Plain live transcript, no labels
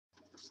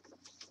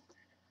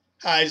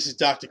Hi, this is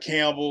Dr.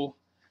 Campbell.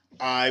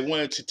 I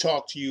wanted to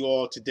talk to you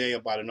all today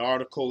about an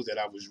article that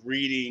I was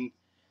reading.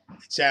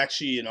 It's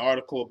actually an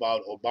article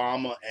about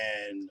Obama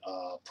and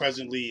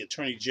presently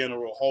Attorney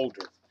General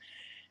Holder.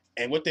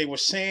 And what they were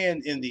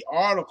saying in the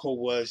article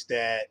was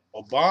that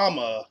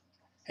Obama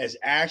has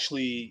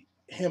actually,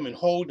 him and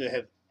Holder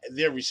have,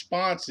 their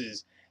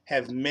responses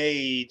have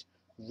made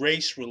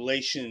race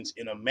relations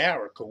in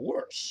America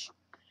worse.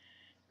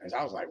 And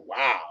I was like,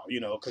 wow,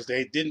 because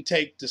they didn't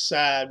take the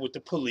side with the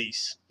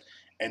police.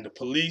 And the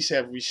police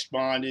have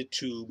responded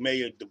to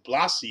Mayor de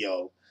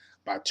Blasio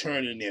by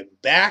turning their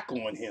back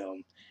on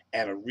him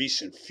at a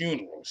recent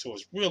funeral. So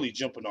it's really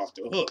jumping off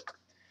the hook.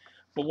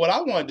 But what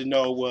I wanted to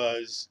know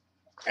was,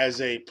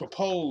 as a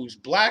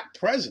proposed black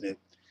president,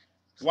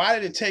 why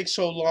did it take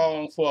so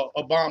long for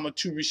Obama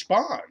to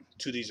respond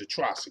to these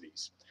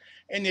atrocities?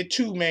 And there are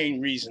two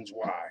main reasons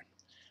why.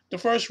 The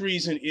first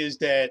reason is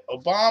that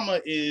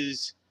Obama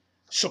is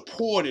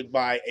supported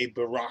by a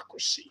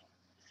bureaucracy.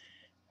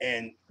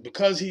 And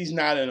because he's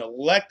not an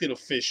elected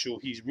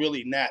official, he's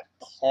really not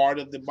part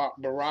of the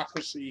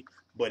bureaucracy,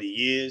 but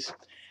he is.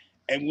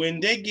 And when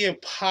they give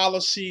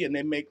policy and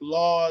they make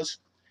laws,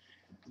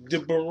 the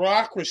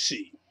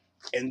bureaucracy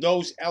and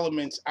those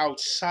elements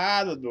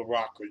outside of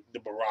the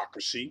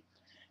bureaucracy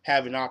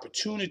have an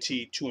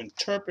opportunity to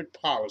interpret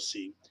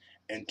policy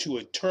and to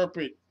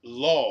interpret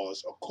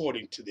laws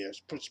according to their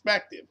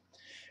perspective.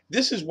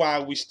 This is why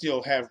we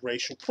still have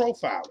racial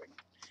profiling.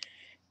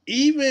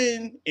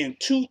 Even in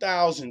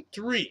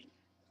 2003,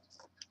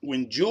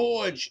 when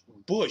George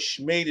Bush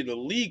made it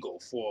illegal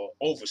for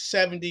over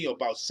 70 or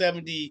about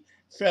 70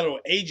 federal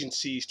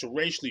agencies to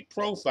racially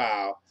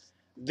profile,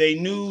 they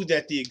knew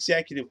that the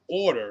executive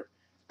order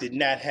did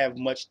not have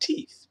much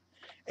teeth.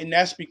 And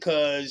that's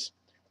because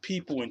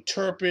people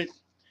interpret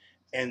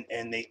and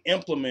they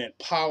implement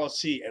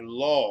policy and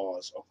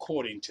laws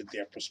according to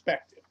their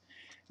perspective.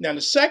 Now,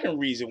 the second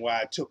reason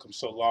why it took them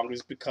so long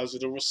is because of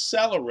the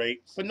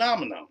Accelerate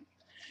phenomenon.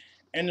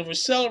 And the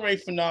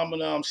Accelerate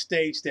phenomenon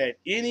states that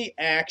any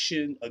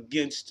action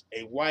against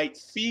a white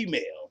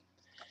female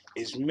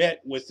is met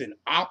with an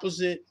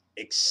opposite,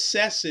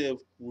 excessive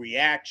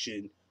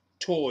reaction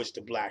towards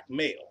the black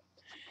male.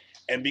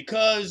 And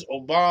because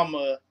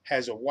Obama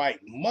has a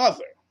white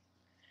mother,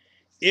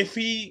 if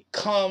he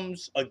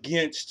comes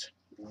against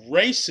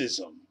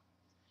racism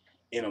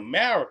in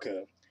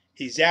America,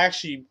 he's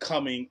actually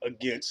coming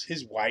against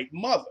his white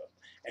mother.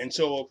 And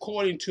so,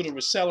 according to the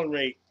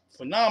Accelerate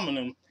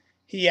phenomenon,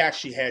 he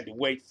actually had to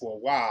wait for a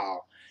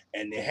while,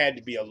 and there had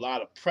to be a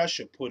lot of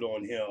pressure put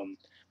on him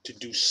to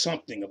do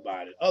something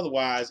about it.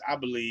 Otherwise, I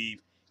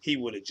believe he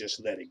would have just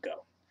let it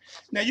go.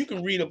 Now, you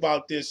can read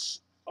about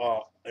this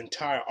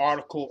entire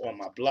article on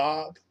my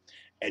blog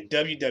at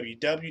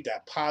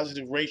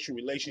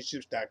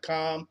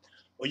www.positiveracialrelationships.com,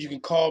 or you can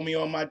call me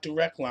on my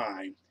direct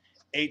line,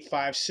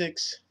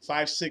 856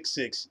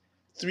 566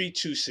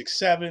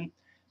 3267.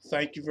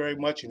 Thank you very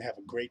much and have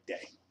a great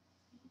day.